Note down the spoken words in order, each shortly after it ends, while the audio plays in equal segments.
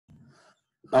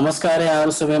नमस्कार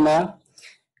यहाँहरु सबैमा।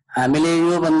 हामीले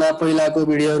यो भन्दा पहिलाको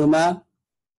भिडियोहरुमा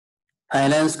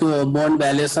फाइनान्सको बोन्ड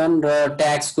भ्यालुएसन र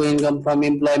ट्याक्सको income from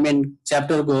employment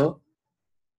च्याप्टरको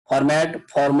format,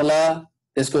 formula,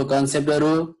 त्यसको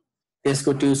कन्सेप्टहरु,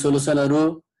 त्यसको ट्यु सोलुसनहरु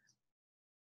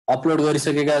अपलोड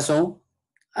गरिसकेका छौं।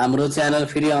 हाम्रो channel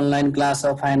free online class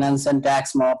of finance and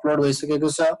ट्याक्समा upload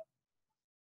भइसकेको छ।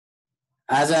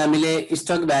 आज हामीले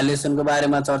स्टक भ्यालुएसनको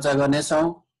बारेमा चर्चा गर्ने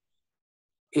छौं।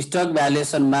 स्टक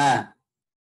भ्यालुएसनमा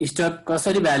स्टक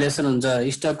कसरी भ्यालुएसन हुन्छ,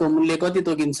 स्टकको मूल्य कति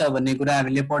तोकिन्छ भन्ने कुरा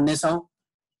हामीले पढ्ने छौं।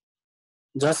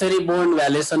 जसरी बोन्ड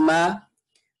भ्यालुएसनमा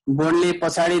बोन्डले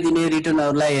पछाडी दिने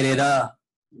रिटर्नहरुलाई हेरेर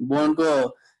बोन्डको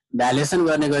भ्यालुएसन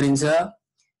गर्ने गरिन्छ,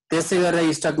 त्यसै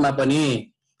गरेर स्टकमा पनि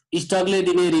स्टकले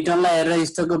दिने रिटर्नलाई हेरेर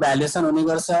स्टकको भ्यालुएसन हुने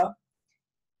गर्छ।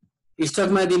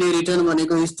 स्टकमा दिने रिटर्न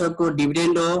भनेको स्टकको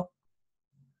डिभिडेन्ड हो।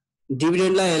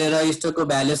 डिभिडेन्डलाई हेरेर स्टकको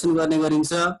भ्यालुएसन गर्ने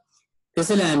गरिन्छ।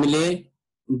 त्यसैले हामीले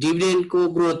डिभिडेन्डको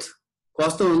ग्रोथ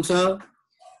कस्तो हुन्छ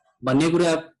भन्ने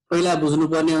कुरा पहिला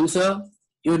बुझ्नुपर्ने हुन्छ।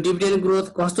 यो डिभिडेन्ड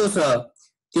ग्रोथ कस्तो छ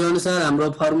त्यो अनुसार हाम्रो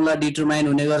फर्मुला डिटरमाइन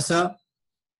हुने गर्छ।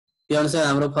 त्यो अनुसार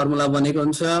हाम्रो फर्मुला बनेको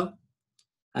हुन्छ।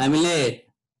 हामीले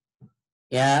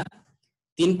यहाँ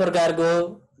तीन प्रकारको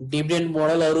डिभिडेन्ड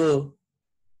मोडलहरु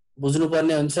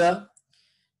बुझ्नुपर्ने हुन्छ,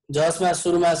 जसमा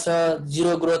सुरुमा छ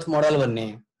जीरो ग्रोथ मोडल भन्ने।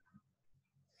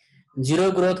 जीरो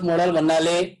ग्रोथ मोडल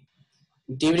भन्नाले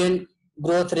डिभिडेन्ड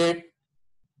ग्रोथ रेट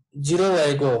जीरो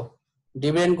भएको,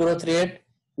 डिभिडेन्ड ग्रोथ रेट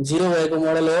जीरो भएको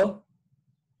मोडल हो।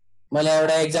 मैले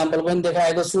एउटा एक्जाम्पल पनि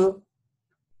देखाएको छु।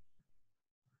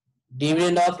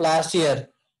 Dividend of last year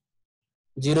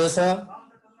zero छ,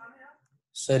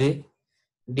 sorry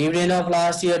dividend of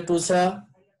last year 2 छ,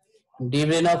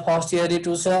 डिभिडेन्ड अफ फर्स्ट इयर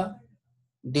 2 छ,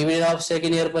 डिभिडेन्ड अफ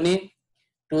सेकेन्ड इयर पनि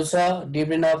 2 छ,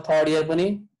 डिभिडेन्ड अफ थर्ड इयर पनि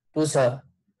 2 छ।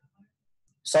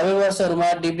 सबै वर्षहरुमा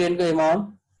डिभिडेन्डको अमाउन्ट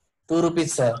 2 रुपैयाँ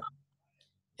छ।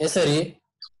 यसरी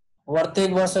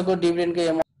प्रत्येक वर्षको डिभिडेन्डको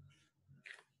अमाउन्ट,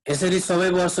 यसरी सबै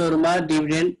वर्षहरुमा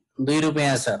डिभिडेन्ड 2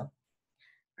 रुपैयाँ छ।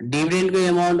 डिभिडेन्डको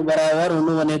अमाउन्ट बराबर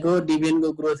हुनु भनेको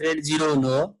डिभिडेन्डको ग्रोथ रेट 0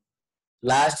 हुनु हो।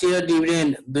 लास्ट इयर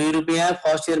डिभिडेन्ड 2 रुपैयाँ,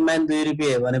 फर्स्ट इयरमा 2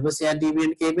 रुपैयाँ भनेपछि यहाँ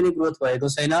डिभिडेन्ड केही पनि ग्रोथ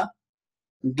भएको छैन।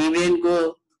 डिभिडेन्डको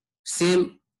सेम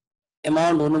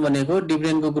अमाउन्ट हुनु भनेको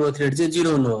डिभिडेन्डको ग्रोथ रेट चाहिँ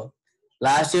 0 हुनु हो।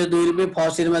 लास्ट इयर 2 रुपैयाँ,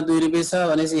 फर्स्ट इयरमा 2 रुपैयाँ छ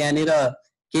भनेपछि यहाँनिर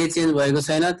केही चेन्ज भएको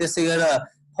छैन। त्यसै गरेर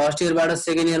फर्स्ट इयरबाट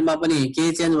सेकेन्ड इयरमा पनि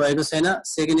केही चेन्ज भएको छैन,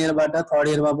 सेकेन्ड इयरबाट थर्ड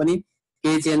इयरमा पनि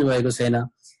केही चेन्ज भएको छैन।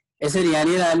 यसरी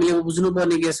यहाँनिर हामीले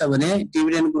बुझ्नुपर्ने के छ भने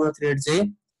डिभिडेन्ड ग्रोथ रेट चाहिँ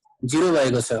 0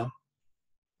 भएको छ।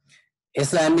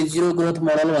 यसलाई हामी जीरो ग्रोथ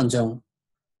मोडल भन्छौं।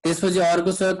 त्यसपछि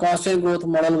अर्को छ कन्स्टेन्ट ग्रोथ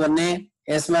मोडल भन्ने।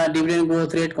 यसमा डिभिडेन्ड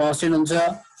ग्रोथ रेट कन्स्टेन्ट हुन्छ।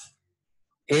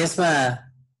 यसमा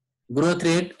ग्रोथ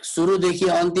रेट सुरुदेखि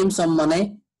अन्तिमसम्म नै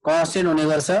कन्स्टेन्ट हुने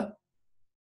गर्छ।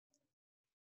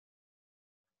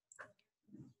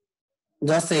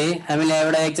 जस्तै हामीले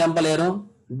एउटा एक्जाम्पल हेरौं।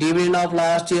 डिभिडेन्ड अफ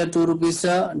लास्ट इयर 2 रुपैयाँ छ,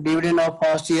 डिभिडेन्ड अफ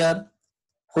फर्स्ट इयर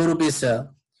 4 रुपैयाँ छ।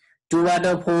 2 बाट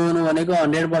 4 हुनु भनेको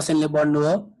 100% ले बढ्नु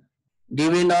हो।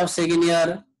 Dividend of second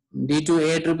year D2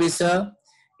 8 रुपैयाँ छ,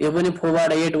 यो पनि 4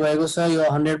 बाट 8 भएको छ, यो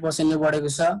 100% ले बढेको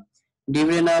छ।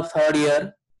 डिभिडेन्ड अफ थर्ड इयर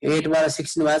 8 बाट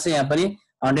 16 भएको छ, यहाँ पनि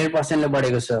 100% ले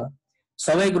बढेको छ।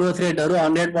 सबै ग्रोथ रेटहरु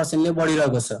 100% ले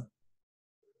बढिरहेको छ।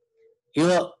 यो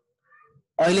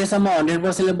अहिलेसम्म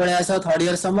 100% ले बढेको छ थर्ड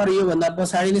इयर सम्म, र यो भन्दा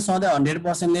पछाडी नै सधैं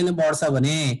 100% ले नै बढ्छ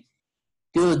भने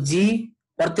त्यो जी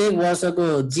प्रत्येक वर्षको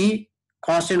जी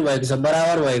कन्स्टेन्ट भएको छ,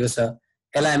 बराबर भएको छ।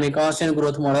 यसलाई हामी कन्स्टेन्ट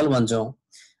ग्रोथ मोडल भन्छौं।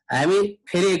 हामी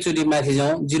फेरि एकचोटी माथि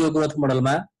जाउँ zero growth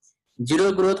मोडलमा।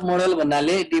 Zero growth model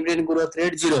भन्नाले dividend growth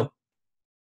rate 0।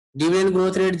 Dividend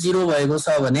growth rate 0 भएको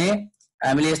छ भने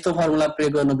हामीले यस्तो फर्मुला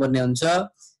प्रयोग गर्नुपर्ने हुन्छ।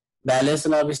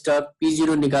 भ्यालुएसन अफ स्टक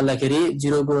P0 निकाल्दाखेरि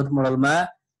जीरो ग्रोथ मोडलमा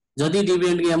जति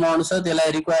डिभिडेन्डको अमाउन्ट छ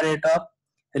त्यसलाई रिक्वायर्ड रेट अफ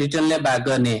रिटर्नले भाग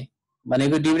गर्ने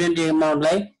भनेको डिभिडेन्ड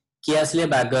अमाउन्टलाई क्याशले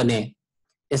भाग गर्ने,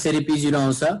 यसरी P0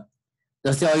 आउँछ।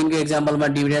 जस्तै अघिको एक्जाम्पलमा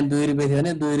डिभिडेन्ड 2 रुपैयाँ थियो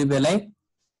भने 2 रुपैयाँलाई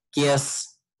क्याश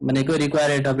भनेको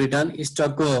रिक्वायर्ड रेट अफ रिटर्न,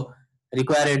 स्टकको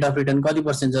रिक्वायर्ड रेट अफ रिटर्न कति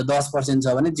पर्सेन्ट छ 10%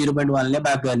 छ भने 0.1 ले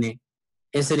भाग गर्ने।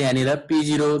 यसरी यहाँनिर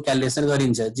P0 क्याल्कुलेसन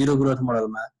गरिन्छ जीरो ग्रोथ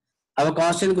मोडलमा। अब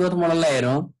कन्स्टेन्ट ग्रोथ मोडललाई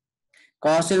हेरौं।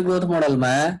 कन्स्टेन्ट ग्रोथ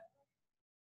मोडलमा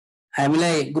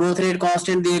हामीलाई ग्रोथ रेट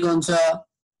कन्स्टेन्ट दिएको हुन्छ।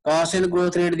 कन्स्टेन्ट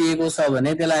ग्रोथ रेट दिएको छ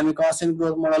भने त्यसलाई हामी कन्स्टेन्ट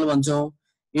ग्रोथ मोडल भन्छौं।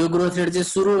 यो ग्रोथ रेट चाहिँ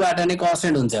सुरुबाट नै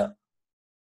कन्स्टेन्ट हुन्छ।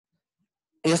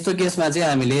 यस्तो केसमा चाहिँ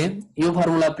हामीले यो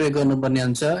फर्मुला प्रयोग गर्नुपर्ने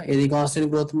हुन्छ। यदि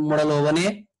कन्स्टेन्ट ग्रोथ मोडल हो भने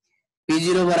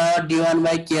P0 बराबर D1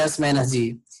 by KS minus G।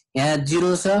 यहाँ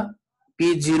 0 छ,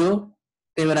 P0,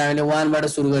 त्यही भएर हामीले 1 बाट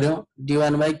सुरु गर्यौं,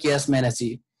 D1 by KS minus G।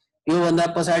 यो भन्दा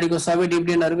पछाडीको सबै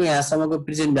डिभिडेन्डहरुको यहाँसम्मको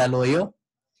प्रेजेन्ट भ्यालु हो यो।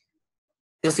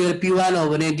 त्यसैगरी P1 हो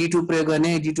भने D2 प्रयोग गर्ने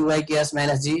D2 by KS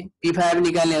minus G, P5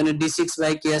 निकाल्ने हो भने D6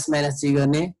 by KS minus G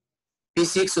गर्ने,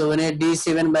 P6 हो भने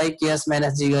D7 by KS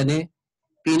minus G गर्ने,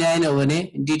 P9 हो भने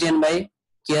D10 by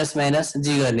KS minus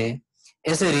G गर्ने।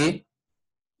 यसरी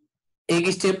एक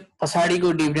स्टेप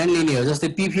पछाडीको डिभिडेन्ड लिने हो। जस्तै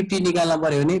P50 निकाल्न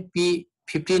पर्यो भने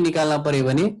P50 निकाल्न पर्यो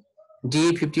भने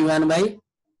D51 by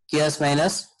KS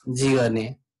minus G गर्ने।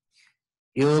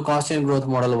 यो कन्स्टेन्ट ग्रोथ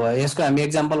मोडल भयो। यसको हामी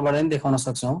एक्जाम्पलबाट पनि देखाउन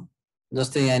सक्छौं।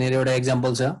 जस्तै यहाँनिर एउटा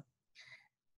एक्जाम्पल छ,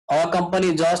 A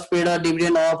company just paid a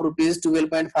dividend of rupees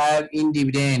 12.5 in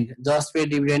dividend. Just paid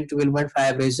dividend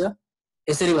 12.5 रहेछ।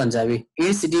 यसरी भन्छ अब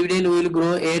its dividend will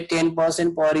grow at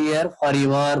 10% per year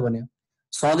forever भन्यो।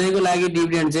 सधैँको लागि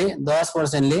डिभिडेन्ड चाहिँ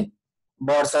 10% ले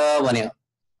बढ्छ भन्यो।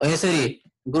 यसरी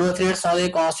ग्रोथ रेट सधैँ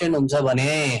कन्स्टेन्ट हुन्छ भने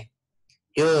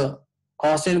यो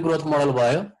कन्स्टेन्ट ग्रोथ मोडल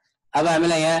भयो। अब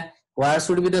हामीलाई यहाँ what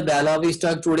should be the value of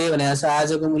stock today भनेको छ।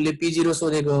 आजको मूल्य P0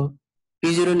 सोधेको,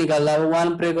 P0 निकाल्दा अब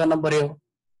 1 प्रयोग गर्न पर्यो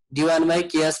D1 by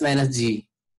KS minus G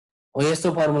हो।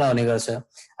 यस्तो फर्मुला हुने गर्छ।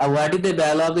 अब what is the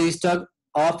value of the stock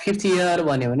of 5th year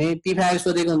भन्यो भने P5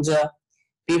 सोधेको हुन्छ,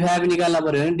 P5 निकाल्न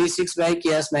पर्यो भने D6 by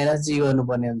KS minus G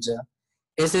गर्नुपर्ने हुन्छ।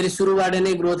 यसरी सुरुबाट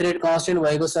नै ग्रोथ रेट कन्स्टेन्ट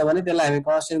भएको छ भने त्यसलाई हामी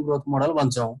कन्स्टेन्ट ग्रोथ मोडल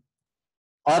भन्छौं।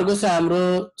 अर्को छ हाम्रो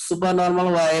सुपर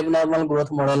नर्मल वा एबनर्मल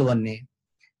ग्रोथ मोडल भन्ने,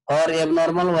 और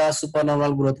एबनर्मल वा सुपर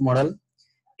नर्मल ग्रोथ मोडल।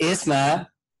 यसमा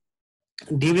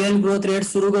डिभिडेन्ड ग्रोथ रेट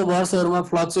सुरुको वर्षहरुमा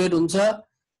फ्लक्चुएट हुन्छ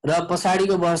र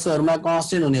पछाडीको वर्षहरुमा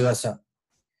कन्स्टेन्ट हुने गर्छ।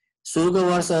 सुरुको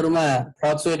वर्षहरुमा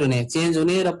फ्लक्चुएट हुने, चेन्ज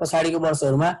हुने र पछाडीको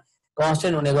वर्षहरुमा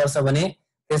कन्स्टेन्ट हुने गर्छ भने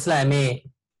त्यसलाई हामी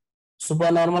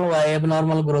सुपर नर्मल वा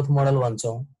एबनर्मल ग्रोथ मोडल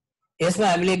भन्छौं। यसमा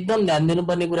हामीले एकदम ध्यान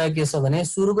दिनुपर्ने कुरा के छ भने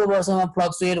सुरुको वर्षमा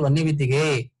फ्लक्चुएट भन्ने बित्तिकै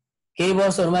केही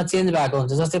वर्षहरुमा चेन्ज भएको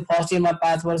हुन्छ। जस्तै फर्स्ट इयरमा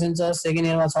 5% छ, सेकेन्ड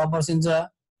इयरमा 6% छ,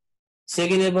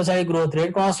 सेकेन्ड इयर पछाडी ग्रोथ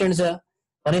रेट कन्स्टेन्ट छ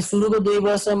भने सुरुको 2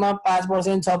 वर्षमा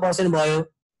 5% 6% भयो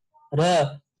र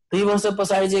 2 वर्ष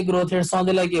पछाडी चाहिँ ग्रोथ रेट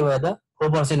सधैँलाई के भयो त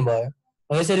 4%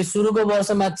 भयो। यसरी सुरुको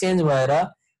वर्षमा चेन्ज भएर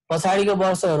पछाडीको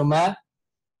वर्षहरुमा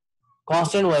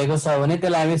कन्स्टेन्ट भएको छ भने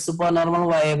त्यसलाई हामी सुपर नर्मल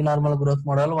वा एबनर्मल ग्रोथ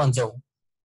मोडल भन्छौं।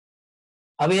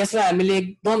 अब यसमा हामीले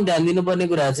एकदम ध्यान दिनुपर्ने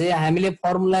कुरा चाहिँ हामीले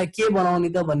फर्मुला के बनाउने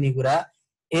त भन्ने कुरा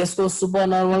यसको सुपर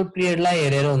नर्मल पिरियडलाई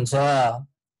हेरेर हुन्छ।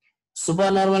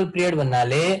 सुपर नर्मल पिरियड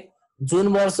भन्नाले जुन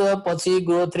वर्ष पछि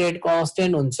ग्रोथ रेट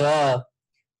कन्स्टेन्ट हुन्छ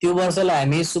त्यो वर्षलाई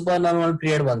हामी सुपर नर्मल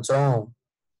पिरियड भन्छौं।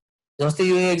 जस्तै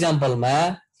यो एक्जाम्पलमा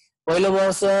पहिलो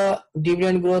वर्ष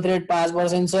डिभिडेन्ड ग्रोथ रेट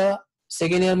 5% छ,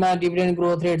 सेकेन्ड इयरमा डिभिडेन्ड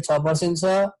ग्रोथ रेट 6% छ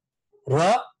र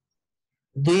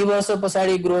 2 वर्ष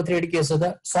पछाडी ग्रोथ रेट के छ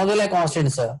त सधैँलाई कन्स्टेन्ट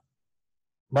छ।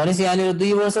 भनेपछि यहाँनिर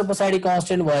 2 वर्ष पछाडी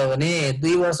कन्स्टेन्ट भयो भने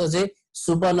 2 वर्ष चाहिँ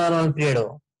सुपर नर्मल पिरियड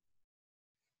हो।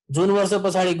 जुन वर्ष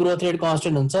पछाडी ग्रोथ रेट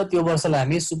कन्स्टेन्ट हुन्छ त्यो वर्षलाई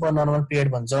हामी सुपर नर्मल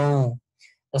पिरियड भन्छौं।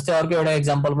 जस्तै अर्को एउटा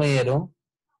एक्जाम्पल पनि हेरौं।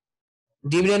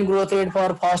 Dividend growth rate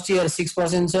for first year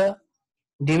 6% छ,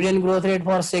 dividend growth rate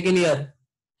for second year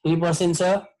 3%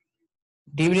 छ,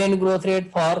 dividend growth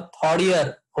rate for third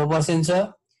year 4% छ।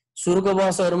 सुरुको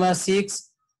वर्षहरुमा 6,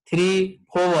 3,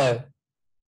 4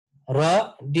 भयो र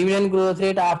dividend growth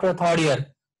rate after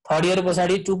third year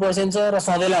पछाडी 2% छ र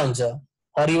सधैँलाई हुन्छ।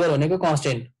 फरएभर भनेको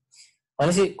कन्स्टेन्ट।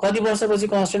 भनेपछि कति वर्षपछि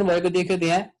कन्स्टेन्ट भएको देखियो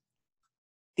त्यहाँ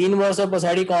 3 वर्ष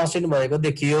पछाडी कन्स्टेन्ट भएको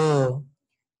देखियो।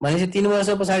 भनेपछि 3 वर्ष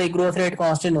पछाडी ग्रोथ रेट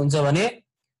कन्स्टेन्ट हुन्छ भने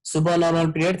सुपर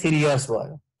नर्मल पिरियड 3 इयर्स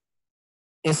भयो।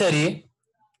 यसरी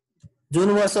जुन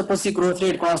वर्षपछि ग्रोथ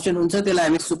रेट कन्स्टेन्ट हुन्छ त्यसलाई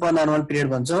हामी सुपर नर्मल पिरियड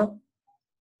भन्छौं।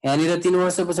 यहाँनिर 3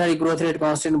 वर्ष पछाडी ग्रोथ रेट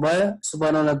कन्स्टेन्ट भयो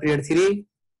सुपर नर्मल पिरियड 3,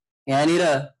 यहाँनिर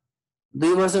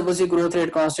 2 वर्षपछि ग्रोथ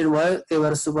रेट कन्स्टेन्ट भयो त्यही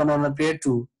भएर सुपर नर्मल पिरियड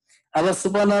 2। अब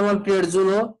सुपर नर्मल पिरियड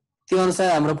जुन हो त्यो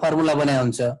अनुसार हाम्रो फर्मुला बनाए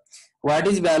हुन्छ। What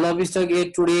is value of stuck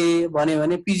at today भन्यो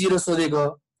भने P0 सोधेको।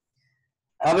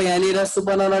 अब यहाँनिर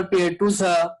सुपर नर्मल पिरियड 2 छ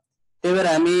त्यही भएर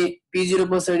हामी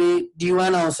P0 पछाडी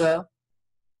D1 आउँछ।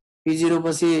 P0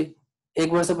 पछि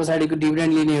 1 वर्ष पछाडीको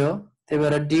डिभिडेन्ड लिने हो त्यही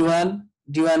भएर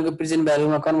D1 को प्रेजेन्ट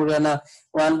भ्यालुमा कन्भर्ट गर्न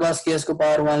 1 प्लस KS को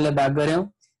पावर 1 ले भाग गर्यौं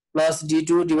plus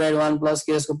D2 divide 1 plus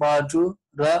KS को पावर 2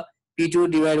 र P2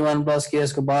 डिवाइड 1 प्लस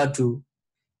KS को पावर 2।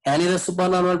 यहाँनिर सुपर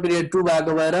नर्मल पिरियड 2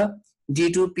 भएको भएर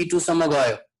D2 P2 सम्म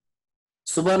गयो।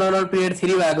 सुपर नर्मल पिरियड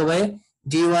 3 भएको भए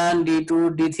D1 D2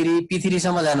 D3 P3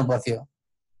 सम्म जानु पर्थ्यो।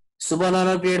 सुपर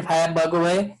नर्मल पिरियड 5 भएको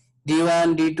भए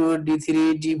D1 D2 D3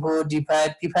 D4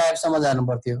 D5 P5 सम्म जानु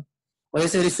पर्थ्यो।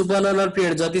 यसरी सुपर नर्मल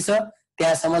पिरियड जति छ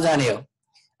त्यहाँसम्म जाने हो।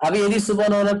 अब यदि सुपर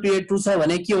नर्मल पिरियड 2 छ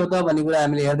भने के हो त भन्ने कुरा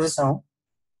हामीले हेर्दै छौं।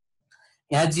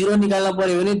 यहाँ 0 निकाल्न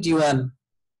पर्यो भने D1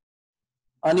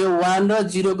 अनि 1 र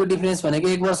 0 को डिफरेन्स भनेको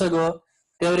 1 वर्षको हो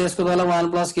त्यही भएर यसको तल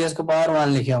 1 प्लस KS को पावर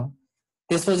 1 लेख्यौं।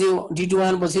 त्यसपछि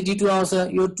D21 पछि D2 आउँछ।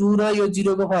 यो 2 र यो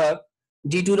 0 को फरक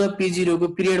D2 र P0 को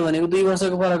पिरियड भनेको 2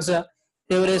 वर्षको फरक छ,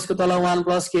 त्यही भएर यसको तल 1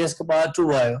 + ks को पावर 2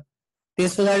 भयो।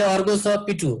 त्यसपछि अर्को छ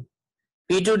P2,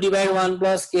 P2 / 1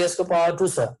 + ks को पावर 2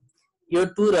 छ। यो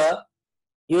 2 र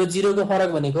यो 0 को फरक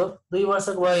भनेको 2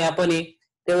 वर्षको भयो यहाँ पनि,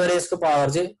 त्यही भएर यसको पावर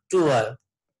चाहिँ 2 भयो।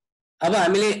 अब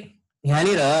हामीले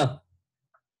यहाँनिर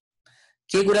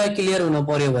के कुरा क्लियर हुनु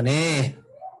पर्यो भने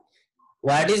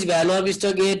what is value of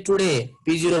stuck at today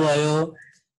P0 भयो,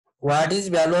 what is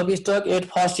value of stuck at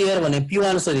first year भने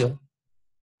P1 सोध्यो,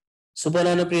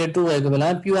 सुपरनोमिनल पिरियड 2 भएको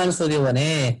बेलामा P1 सोध्यो भने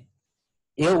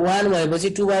यो 1 भएपछि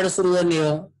 2 बाट सुरु गर्ने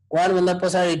हो, 1 भन्दा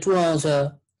पछाडि 2 आउँछ,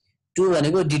 2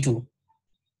 भनेको D2,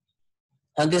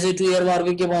 अनि त्यसै 2 इयरमा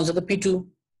अर्को के पाउँछ त P2।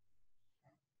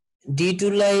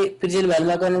 D2 लाई प्रेजेन्ट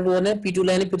भ्यालुमा कन्भर्ट गर्ने, P2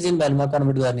 लाई नि प्रेजेन्ट भ्यालुमा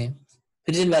कन्भर्ट गर्ने।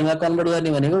 प्रेजेन्ट भ्यालुमा कन्भर्ट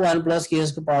गर्ने भनेको 1 +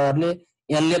 ks को पावरले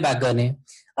n ले भाग गर्ने।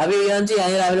 अब यो n चाहिँ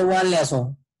यहाँनिर हामीले 1 ल्याछौँ,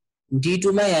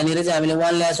 D2 मा यहाँनिर चाहिँ हामीले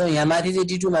 1 ल्याछौँ, यहाँ माथि चाहिँ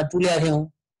D2 मा 2 ल्याएको थियौँ,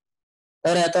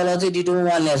 तर यहाँ तल चाहिँ D2 मा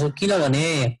 1 ल्याछौँ, किनभने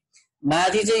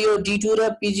माथि चाहिँ यो D2 र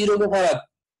P0 को फरक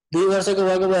 2 वर्षको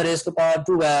भएको भएर यसको पावर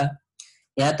 2 भयो।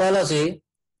 यहाँ तल चाहिँ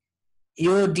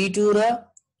यो D2 र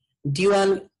D1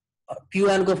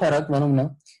 P1 को फरक भनौँ न,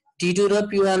 D2 र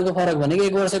P1 को फरक भनेको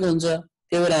 1 वर्षको हुन्छ,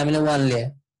 त्यही भएर हामीले 1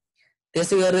 ल्याए।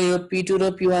 त्यसै गरेर यो P2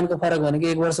 र P1 को फरक भनेको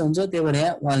 1 वर्ष हुन्छ, त्यही भएर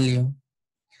यहाँ 1 लियौँ।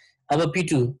 अब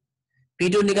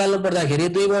P2 निकाल्नु पर्दाखेरि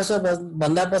 2 वर्ष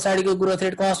भन्दा पछाडिको ग्रोथ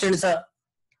रेट कन्स्टेन्ट छ,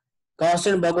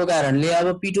 कन्स्टेन्ट भएको कारणले अब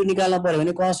P2 निकाल्नु पर्यो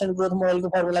भने कन्स्टेन्ट ग्रोथ मोडलको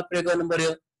फर्मुला प्रयोग गर्नु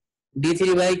पर्यो,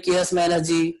 D3/ks -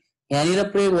 g। यहाँनिर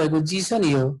प्रयोग भएको g छ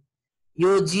नि, यो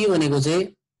g भनेको चाहिँ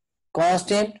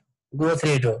कन्स्टेन्ट ग्रोथ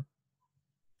रेट हो,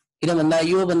 किन भन्दा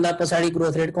यो भन्दा पछाडि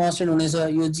ग्रोथ रेट कन्स्टेन्ट हुनेछ,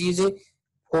 यो g चाहिँ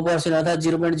 4% अर्थात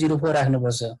 0.04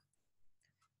 राख्नुपर्छ।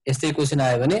 यस्तै क्वेशन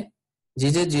आयो भने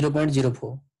g चाहिँ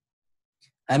 0.04।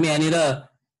 हामी यहाँनिर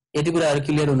यति कुराहरु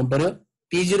क्लियर हुनु पर्यो।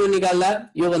 P0 निकाल्दा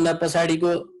यो भन्दा पछाडिको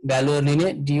भ्यालुहरु लिने,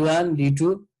 D1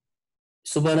 D2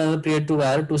 सुपरनोमिनल पिरियड 2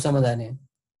 भएर 2 सम्म जाने।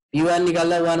 P1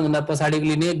 निकाल्दा 1 भन्दा पछाडिको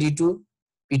लिने, D2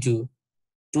 P2।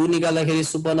 2 निकाल्दाखेरि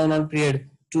सुपरनोमिनल पिरियड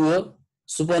 2 हो,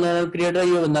 सुपरनोमिनल पिरियड र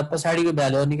यो भन्दा पछाडिको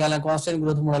भ्यालुहरु निकाल्न कन्स्टेन्ट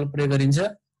ग्रोथ मोडल प्रयोग गरिन्छ,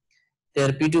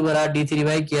 त्यही P2 =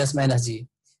 D3/ks - g।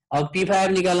 अब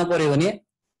P5 निकाल्न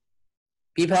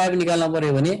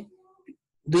पर्यो भने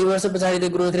 2 वर्ष पछाडि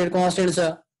त ग्रोथ रेट कन्स्टेन्ट छ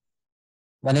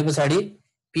भने पछाडि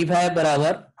P5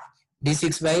 =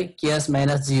 D6/ks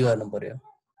 - g गर्नु पर्यो।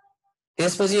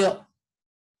 त्यसपछि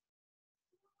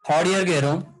थर्ड इयर को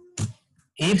हेरौं,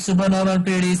 if सुपरनोमिनल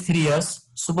period is 3 years,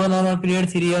 सुपरनोमिनल period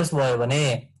 3 years भयो भने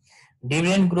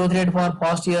dividend growth rate for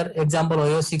first year example हो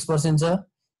यो 6% छ,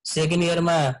 सेकेन्ड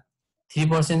इयरमा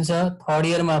 3% छ, थर्ड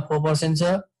इयरमा 4% छ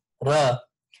र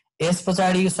यस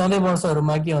पछाडि सबै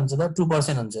वर्षहरुमा के हुन्छ त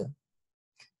 2% हुन्छ।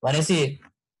 भनेपछि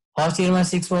फर्स्ट इयरमा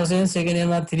 6%, सेकेन्ड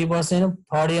इयरमा 3%,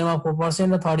 थर्ड इयरमा 4%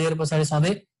 र थर्ड इयर पछाडि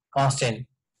सधैँ कन्स्टेन्ट।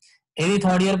 यदि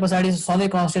थर्ड इयर पछाडि सधैँ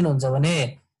कन्स्टेन्ट हुन्छ भने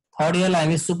थर्ड इयरलाई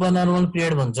हामी सुपरनोर्मल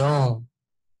पिरियड भन्छौं।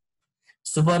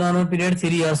 सुपरनोर्मल पिरियड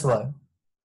 3 इयर्स भयो।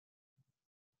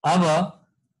 अब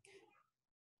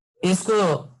यसको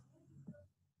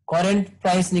करेन्ट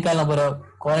प्राइस निकाल्न पर्यो,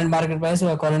 करेन्ट मार्केट प्राइस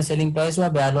वा करेन्ट सेलिङ प्राइस वा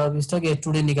value of stuck at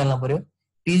today निकाल्न पर्यो।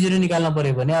 P0 निकाल्न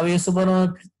पर्यो भने अब यो सुपरनोर्मल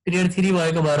पिरियड 3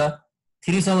 भएको भएर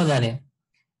 3 सम्म जाने,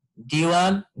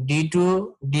 D1 D2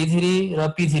 D3 र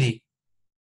P3।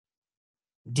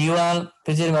 D1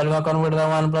 प्रेजेन्ट भ्यालुमा कन्भर्ट गर्दा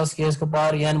 1 + ks को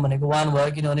पावर n भनेको 1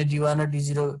 भयो, किनभने D1 र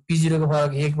P0 को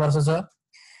फरक 1 वर्ष छ।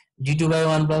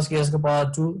 D2/1 + ks को पावर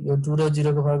 2, यो 2 र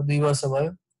 0 को फरक 2 वर्ष भयो।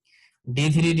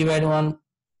 D3 / 1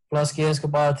 + ks को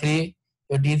पावर 3,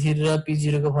 यो D3 र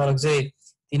P0 को फरक चाहिँ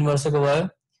 3 वर्षको भयो,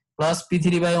 प्लस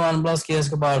P3/1 + ks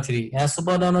को पावर 3। यहाँ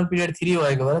सुपरनोर्मल पिरियड 3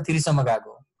 भएको भएर 3 सम्म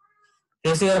गएको।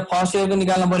 त्यसै गरेर फर्स्ट इयरको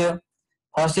निकाल्न पर्यो।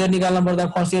 फर्स्ट इयर निकाल्न पर्दा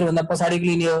फर्स्ट इयर भन्दा पछाडिको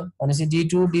लिने हो भनेपछि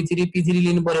D2 D3 P3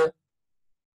 लिनु पर्यो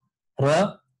र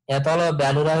यहाँ तल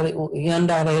भ्यालु राख्दै n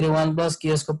राख्दाखेरि 1 +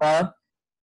 ks को पावर,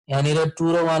 यहाँनिर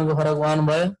 2 र 1 को फरक 1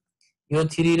 भयो, यो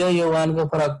 3 र यो 1 को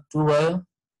फरक 2 भयो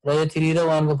र यो 3 र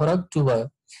 1 को फरक 2 भयो।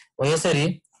 हो यसरी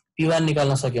P1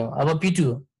 निकाल्न सक्यौं। अब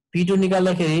P2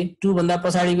 निकाल्दाखेरि 2 भन्दा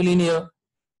पछाडिको लिने हो।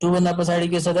 2 भन्दा पछाडि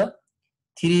के छ त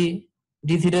 3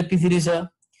 D3 र P3 छ।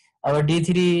 अब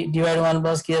D3 / 1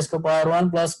 + ks को पावर 1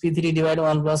 प्लस P3 /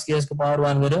 1 + ks को पावर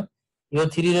 1 गर्यो। यो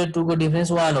 3 र 2 को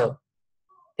डिफरेन्स 1 हो,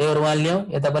 त्यही भएर 1 ल्याउँ,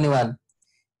 यता पनि 1।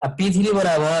 अब P3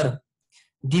 =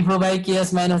 D4/ks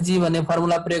 - g भन्ने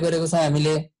फर्मुला प्रयोग गरेको छ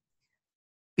हामीले।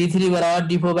 P3 =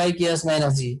 D4/ks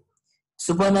 - g।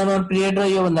 सुपरनोर्मल पिरियड र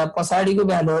यो भन्दा पछाडिको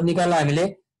भ्यालु निकाल्न हामीले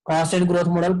कन्स्टेन्ट ग्रोथ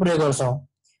मोडल प्रयोग गर्छौं।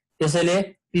 त्यसैले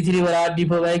P3 =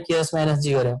 D4/ks -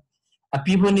 g गर्यौं। अब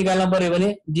P4 निकाल्न पर्यो भने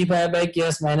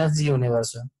D5/ks - g हुने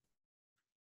गर्छ।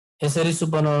 यसरी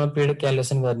सुपरनोर्मल पिरियड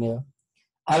क्याल्कुलेसन गर्ने हो।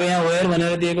 अब यहाँ वेयर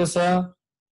भनेर दिएको छ,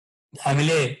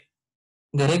 हामीले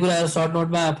धेरै कुराहरु सर्ट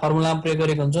नोटमा फर्मुला प्रयोग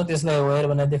गरेको हुन्छ, त्यसलाई वेयर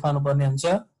भनेर देखाउनु पर्ने हुन्छ।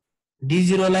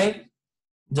 D0 लाई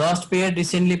just paid,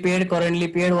 recently paid, currently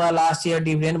paid वा लास्ट इयर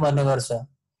डिभिडेन्ड भन्ने गर्छ।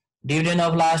 डिभिडेन्ड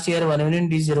अफ लास्ट इयर भन्यो भने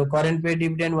D0, करेन्ट पेड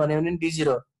डिभिडेन्ड भन्यो भने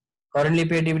D0, करेन्टली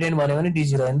पेड डिभिडेन्ड भन्यो भने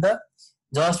D0 हैन त।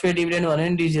 जस्ट पेड डिभिडेन्ड भन्यो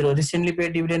भने D0, रिसेन्टली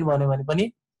पेड डिभिडेन्ड भन्यो भने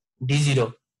पनि D0,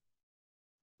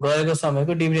 गएको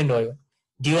समयको डिभिडेन्ड भयो।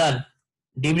 D1,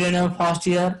 dividend of first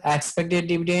year, expected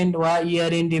dividend वा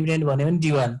इयर इन डिभिडेन्ड भन्यो भने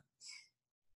D1।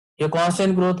 यो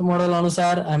कन्स्टेन्ट ग्रोथ मोडल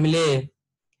अनुसार हामीले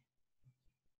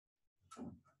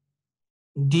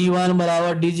D1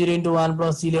 बराबर D0 into 1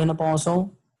 plus G लेख्न पाउँछौं,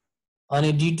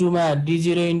 अनि D2 मा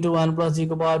D0 into 1 plus G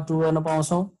को पावर 2 गर्न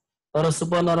पाउँछौं। तर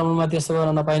सुपर नर्मलमा त्यसो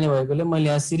गर्न नपाइने भएकोले मैले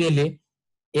यहाँ सिरियली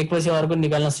एकपछि अर्को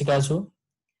निकाल्न सिकाएको छु।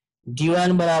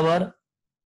 D1 बराबर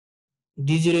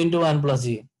D0 into 1 plus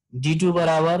G, D2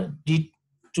 बराबर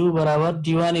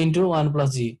D1 into 1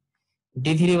 plus G,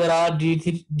 D3 बराबर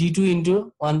D2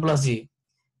 into 1 plus G,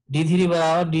 D3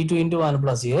 बराबर D2 into 1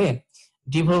 plus G है।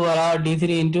 D4 बराबर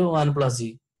D3 into 1 plus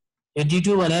G। यो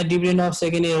D2 भने डिभिडेन्ड अफ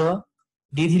सेकेन्ड इयर हो,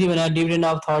 D3 भने डिभिडेन्ड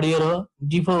अफ थर्ड इयर हो,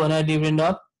 D4 भने डिभिडेन्ड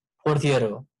अफ फोर्थ इयर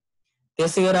हो।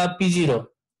 त्यसै गरेर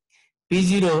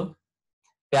P0,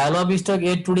 value of stuck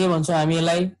at today भन्छौं हामी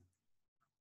यसलाई,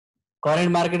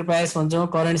 current market price भन्छौं,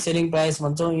 current selling price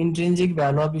भन्छौं, intrinsic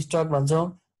value of stock भन्छौं,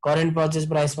 current purchase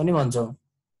price पनि भन्छौं।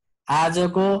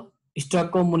 आजको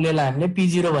स्टकको मूल्यलाई हामीले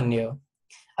P0 भन्ने हो।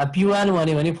 अब P1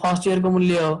 भन्यो भने फर्स्ट इयरको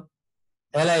मूल्य हो,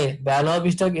 यसलाई value of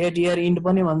stuck at year end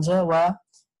पनि भन्छ वा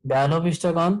value of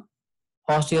stock on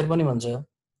first year पनि भन्छ।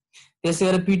 त्यसै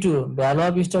गरी P2, value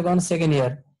of stock on second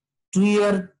year, 2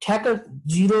 year ठ्याक्क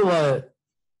 0 भयो,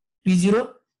 P0,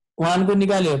 1 को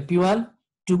निकाल्यो P1,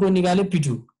 2 को निकाल्यो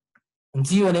P2।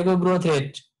 G भनेको ग्रोथ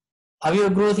रेट। अब यो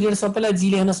ग्रोथ रेट सबैलाई G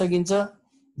लेख्न सकिन्छ,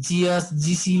 GS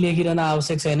GC लेखिरहन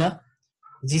आवश्यक छैन।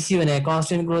 GC भने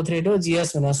कन्स्टेन्ट ग्रोथ रेट हो,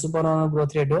 GS भने सुपर नर्मल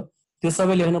ग्रोथ रेट हो, त्यो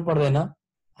सबै लेख्नु पर्दैन।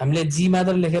 हामीले G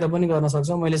मात्र लेखेर पनि गर्न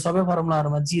सक्छौं। मैले सबै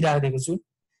फर्मुलाहरुमा G राखिदिएको छु,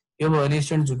 यो भयो भने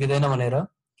स्टुडेन्ट झुकिदैन भनेर।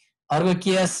 अर्को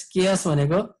KS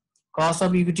भनेको कस्ट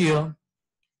अफ इक्विटी हो।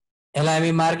 यसलाई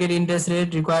हामी market interest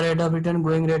rate, required rate of return,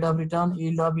 going rate of return,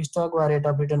 yield of stock वा रेट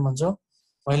अफ रिटर्न भन्छौं।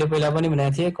 मैले पहिला पनि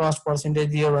भनेको थिएँ, कस्ट पर्सेन्टेज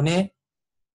दियो भने,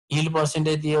 यील्ड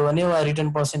पर्सेन्टेज दियो भने वा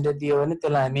रिटर्न पर्सेन्टेज दियो भने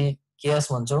त्यसलाई हामी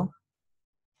KS भन्छौं।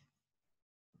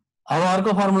 अब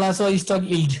अर्को फर्मुला छ stock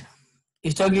yield.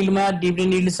 Stock यील्डमा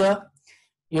dividend yield छ।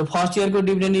 यो फर्स्ट इयरको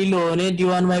डिभिडेन्ड यील्ड हो भने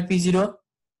D1/P0,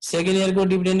 सेकेन्ड इयरको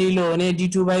डिभिडेन्ड यील्ड हो भने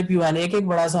D2/P1। एक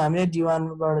बडा छ हामीले D1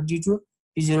 बाट D2,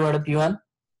 P0 बाट P1।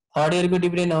 थर्ड इयरको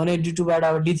डिभिडेन्ड हो भने D2 बाट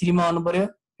अब D3 मा आउनु पर्यो,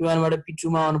 P1 बाट P2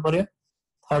 मा आउनु पर्यो।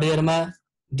 थर्ड इयरमा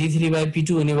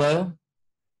D3/P2 हुने भयो।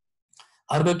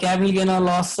 अर्को क्यापिटल गेन अर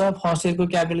लस छ। First इयरको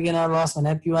capital gain or loss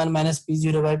भने P1 -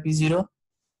 P0/P0,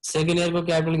 second इयरको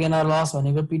capital gain or loss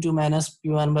भनेको P2 -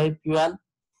 P1/P1,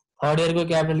 third इयरको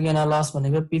capital gain or loss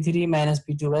भनेको P3 -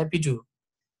 P2/P2।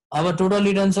 अब टोटल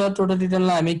रिटर्न छ। टोटल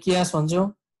रिटर्नलाई हामी KS भन्छौं,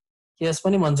 KS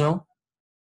पनि भन्छौं।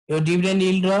 यो डिभिडेन्ड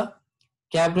यील्ड र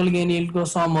क्यापिटल गेन यील्डको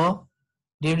सम हो।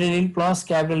 Dividend yield plus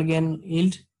capital gain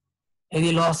yield.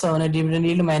 यदि लस छ भने dividend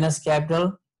yield minus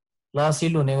capital loss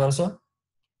yield हुने गर्छ।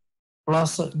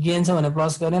 प्लस गेन छ भने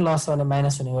प्लस गर्ने, लस छ भने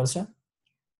माइनस हुने गर्छ।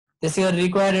 त्यसैगरी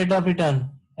रिक्वायर्ड रेट अफ रिटर्न,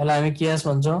 यसलाई हामी KS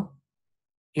भन्छौं।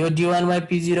 यो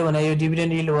D1/P0 भने यो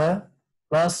डिभिडेन्ड यील्ड भयो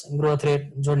प्लस ग्रोथ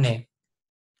रेट जोड्ने,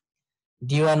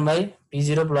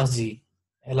 D1/P0 प्लस G,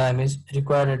 यसलाई हामी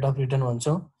रिक्वायर्ड रेट अफ रिटर्न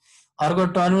भन्छौं। अर्को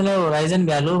टर्मिनल होराइजन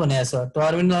भ्यालु भनेको छ।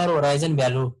 Terminal horizon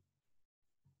value,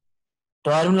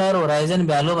 terminal horizon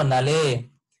value भन्नाले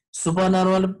सुपर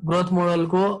नर्मल ग्रोथ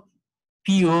मोडलको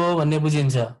P हो भन्ने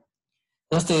बुझिन्छ।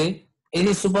 जस्तै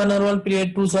यदि सुपर नर्मल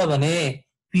पिरियड 2 छ भने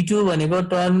P2 भनेको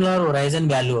टर्मिनल होराइजन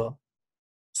भ्यालु हो।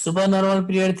 सुपर नर्मल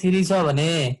पिरियड 3 छ भने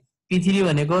P3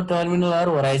 भनेको टर्मिनल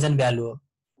होराइजन भ्यालु हो।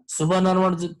 सुपर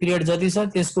नर्मल पिरियड जति छ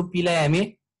त्यसको P लाई हामी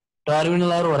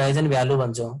टर्मिनल होराइजन भ्यालु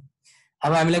भन्छौं।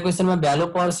 अब हामीलाई क्वेशनमा भ्यालु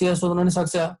पर शेयर सोध्न नि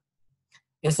सक्छ।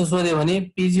 यस्तो सोध्यो भने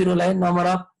P0 लाई नम्बर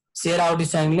अफ शेयर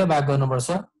आउटस्ट्यान्डिङले भाग गर्नुपर्छ।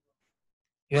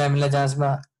 यो हामीलाई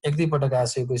जाँचमा एक दुई पटक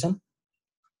आएको छ यो क्वेशन।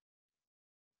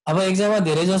 अब एक्जाममा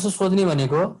धेरै जसो सोध्ने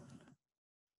भनेको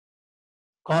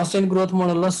कन्स्टेन्ट ग्रोथ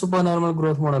मोडल र सुपर नर्मल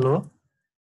ग्रोथ मोडल हो।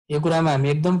 यो कुरामा हामी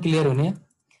एकदम क्लियर हुने।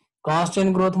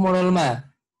 कन्स्टेन्ट ग्रोथ मोडलमा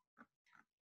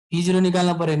P0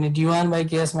 निकाल्न पर्यो भने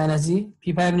D1/KS - G,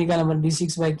 P5 निकाल्न पर्यो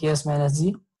D6/KS -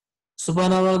 G। Super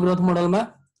normal growth मोडलमा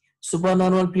super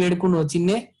normal period कुन हो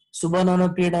चिन्ने, सुपर नर्मल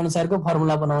पिरियड अनुसारको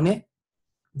फर्मुला बनाउने।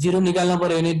 0 निकाल्न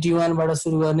पर्यो भने D1 बाट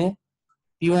सुरु गर्ने,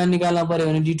 P1 निकाल्न पर्यो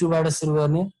भने D2 बाट सुरु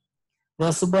गर्ने,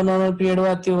 र सुपर नर्मल पिरियड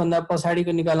वा त्यो भन्दा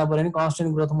पछाडीको निकाल्न पर्यो भने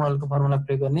कन्स्टेन्ट ग्रोथ मोडलको फर्मुला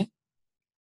प्रयोग गर्ने।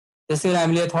 त्यसैले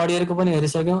हामीले थर्ड इयरको पनि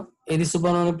हेरिसक्यौं यदि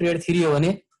सुपर नर्मल पिरियड 3 हो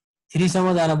भने 3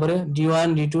 सम्म जानु पर्यो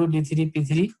D1 D2 D3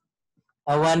 P3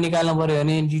 अब 1 निकाल्नु पर्यो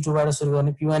भने D2 बाट सुरु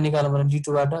गर्ने P1 निकाल्नु पर्यो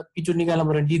D2 बाट P2 निकाल्नु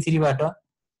पर्यो D3 बाट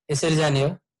यसरी जाने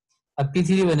हो अब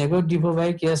P3 भनेको D4 by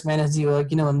KS - G हो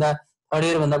किन भन्दा थर्ड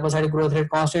इयर भन्दा पछाडी ग्रोथ रेट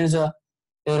कन्स्टेन्ट छ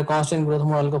त्यही कन्स्टेन्ट ग्रोथ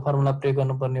मोडलको फर्मुला प्रयोग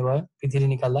गर्नुपर्ने भयो P3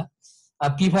 निकाल्दा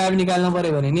अब P5 निकाल्नु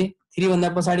पर्यो भने नि 3 भन्दा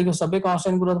पछाडीको सबै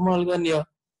कन्स्टेन्ट ग्रोथ मोडल गर्ने हो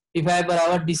P5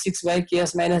 बराबर D6 by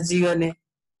KS - G गर्ने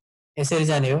यसरी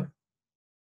जाने हो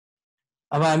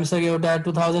अब हामीसँग एउटा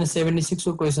 2076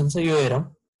 को क्वेशन छ यो हेरौं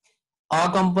a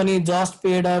company just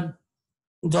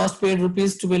paid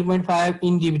rupees 12.5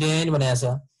 in dividend भनेको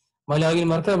छ मैले अघि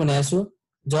भर्खर भनेको छु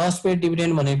जस्ट पेड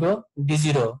डिभिडेन्ड भनेको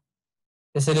D0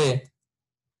 त्यसैले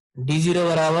D0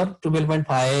 बराबर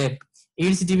 12.5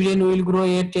 it's dividend will grow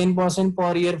at 10%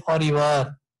 per year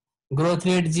फरएभर growth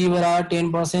rate G बराबर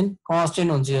 10%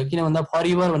 कन्स्टेन्ट हुन्छ किन भन्दा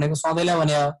फरएभर भनेको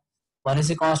सधैँलाई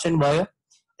भनेपछि कन्स्टेन्ट भयो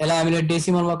यसलाई हामीले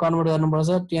डेसिमलमा कन्भर्ट गर्नुपर्छ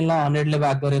 10 लाई 100 ले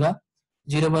भाग गरेर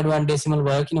 0.1 डेसिमल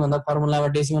भयो किन भन्दा फर्मुलामा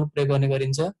डेसिमल प्रयोग गर्ने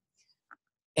गरिन्छ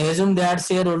assume that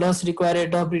shareholders required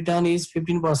rate of return is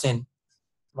 15%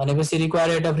 भनेपछि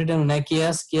required rate of return हुने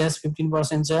KS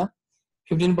 15% छ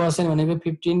 15% भनेको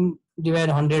 15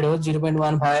 divided 100 हो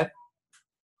 0.15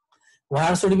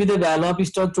 what should be the value of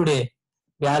stock today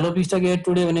value of stock at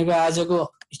today भनेको आजको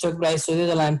स्टक प्राइस हो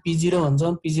त्यसलाई हामी P0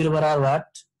 भन्छौं P0 बराबर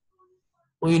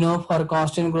what we know for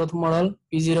constant growth model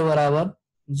P0 बराबर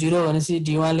 0 भनेपछि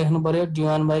D1 लेख्नु पर्यो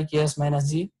D1 by KS -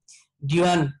 G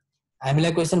D1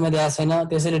 हामीलाई क्वेशनमा दिएको छैन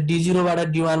त्यसैले D0 बाट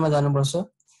D1 मा जानुपर्छ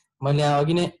मैले यहाँ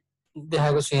अघि नै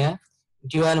देखाएको छु यहाँ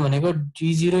D1 भनेको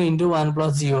D0 into 1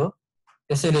 plus G हो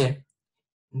त्यसैले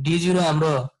D0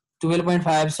 हाम्रो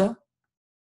 12.5 छ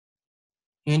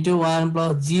into 1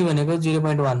 plus G भनेको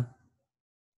 0.1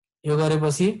 यो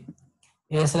गरेपछि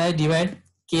यसलाई डिवाइड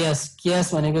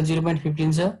KS भनेको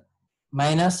 0.15 छ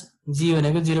माइनस G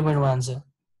भनेको 0.1 छ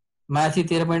माथि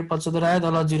 13.75 आयो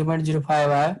तल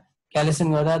 0.05 आयो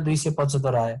क्याल्कुलेसन गर्दा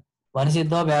 275 आयो भनेपछि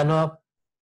the value of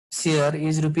share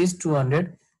is rupees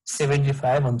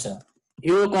 275 हुन्छ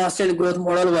यो कन्स्टेन्ट ग्रोथ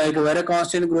मोडल भएको भएर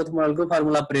कन्स्टेन्ट ग्रोथ मोडलको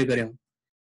फर्मुला प्रयोग गर्यौं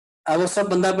अब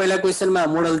सबभन्दा पहिला क्वेशनमा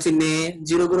मोडल चिन्ने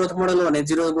जीरो ग्रोथ मोडल भने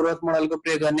जीरो ग्रोथ मोडलको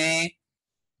प्रयोग गर्ने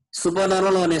सुपर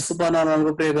नर्मल भने सुपर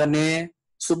नर्मलको प्रयोग गर्ने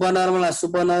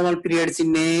सुपर नर्मल पिरियड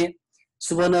चिन्ने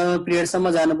सुपर नर्मल पिरियड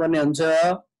सम्म जानुपर्ने हुन्छ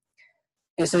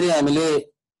यसरी हामीले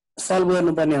सल्भ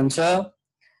गर्नुपर्ने हुन्छ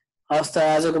हस्त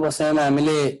आजको बसाइमा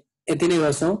हामीले यति नै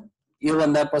गर्छौं यो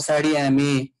भन्दा पछाडी हामी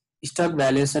स्टक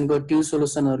भ्यालुएसनको ट्यु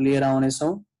सोलुसनहरु लिएर आउने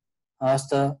छौं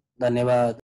हस्त धन्यवाद